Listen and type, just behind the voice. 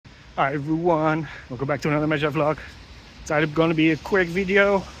Hi everyone, welcome back to another Measure vlog. It's either going to be a quick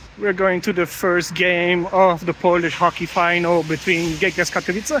video. We're going to the first game of the Polish hockey final between Gks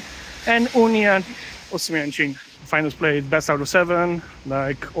Katowice and Unia Oświęcim. Finals played best out of 7,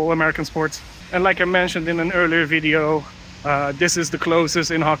 like all American sports. And like I mentioned in an earlier video, this is the closest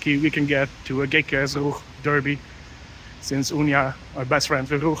in hockey we can get to a Gks derby, since Unia are best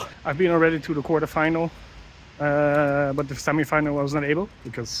friends with Ruch. I've been already to the quarterfinal. But the semi-final I was not able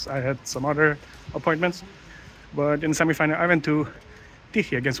because I had some other appointments. But in the semi-final I went to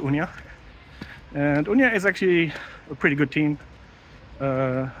Tichy against Unia. And Unia is actually a pretty good team.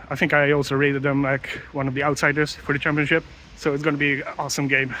 I think I also rated them like one of the outsiders for the championship. So it's going to be an awesome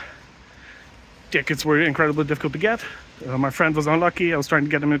game. Tickets were incredibly difficult to get. My friend was unlucky. I was trying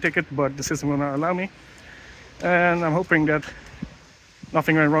to get him a ticket, but the system will not allow me. And I'm hoping that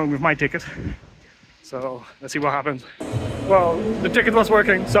nothing went wrong with my ticket. So let's see what happens. Well, the ticket was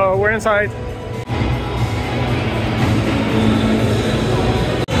working, so we're inside.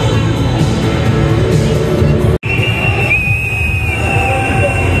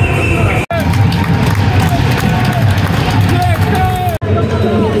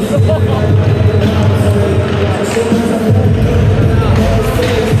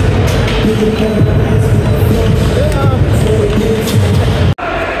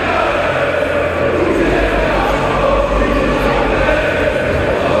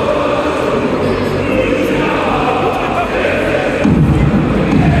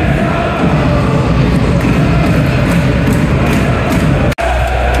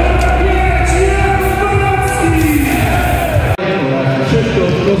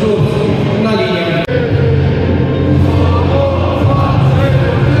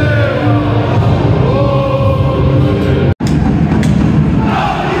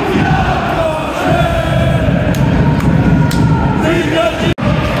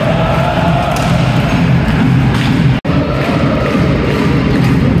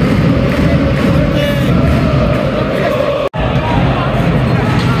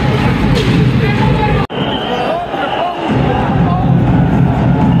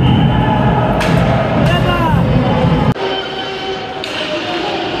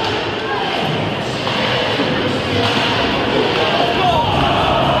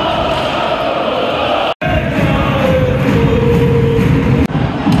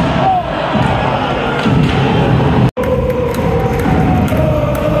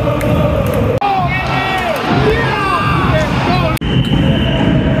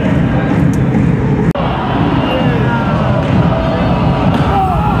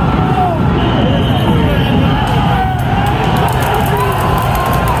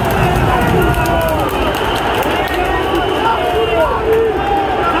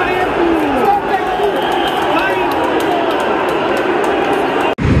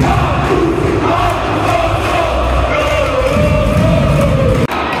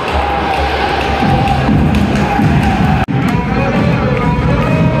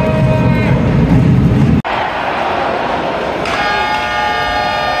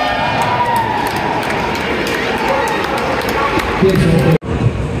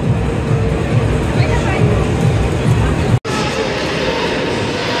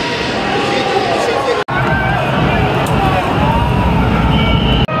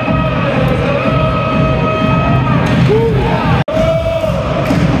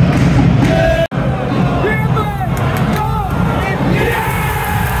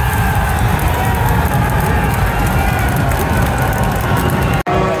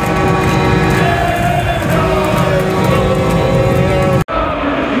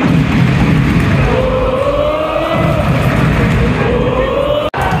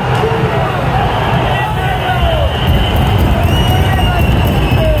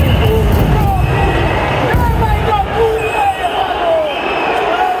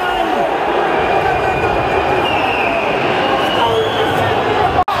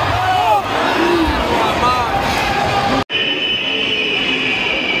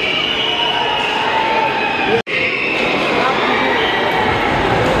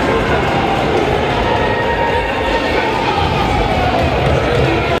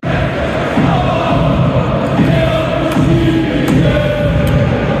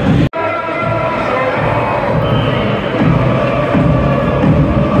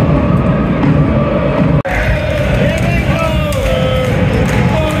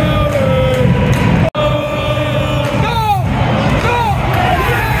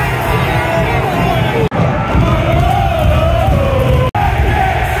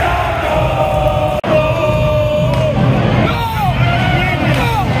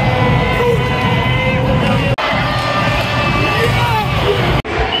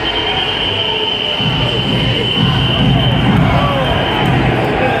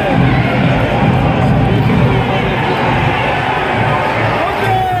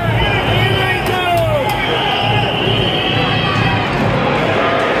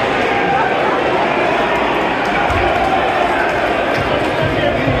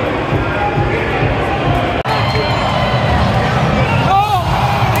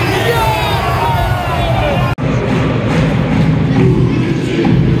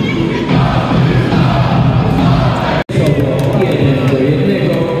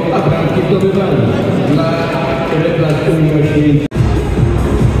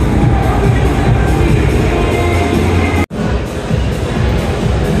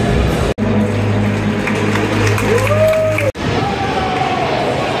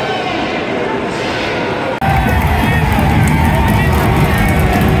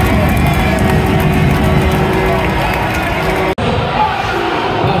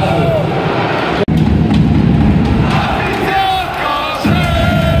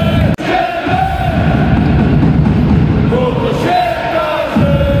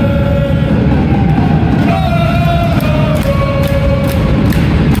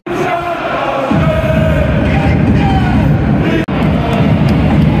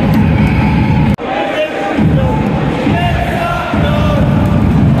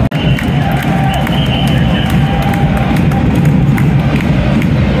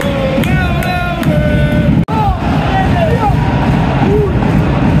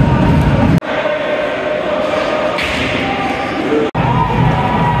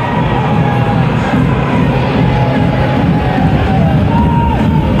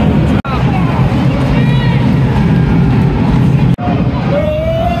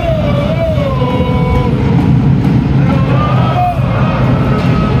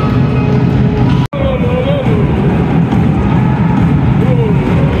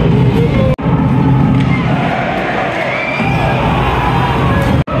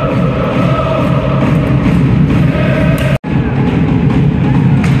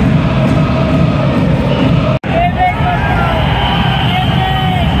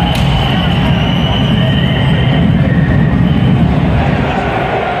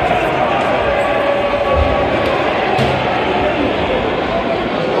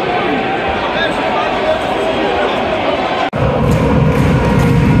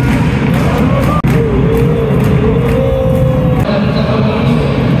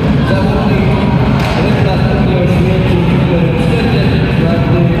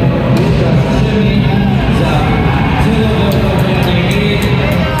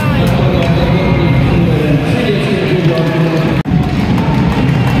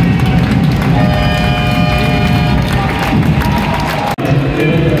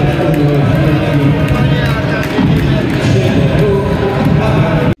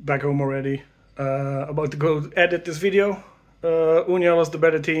 back home already. About to go edit this video. Unia was the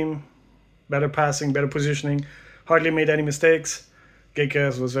better team, better passing, better positioning, hardly made any mistakes.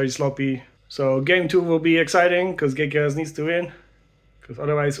 Gks was very sloppy. So game 2 will be exciting because Gks needs to win, because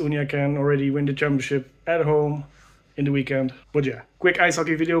otherwise Unia can already win the championship at home in the weekend. But yeah, quick ice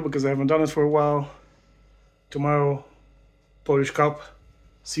hockey video because I haven't done it for a while. Tomorrow, Polish Cup.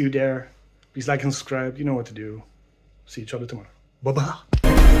 See you there. Please like and subscribe. You know what to do. See each other tomorrow.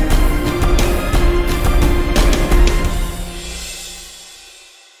 Bye-bye.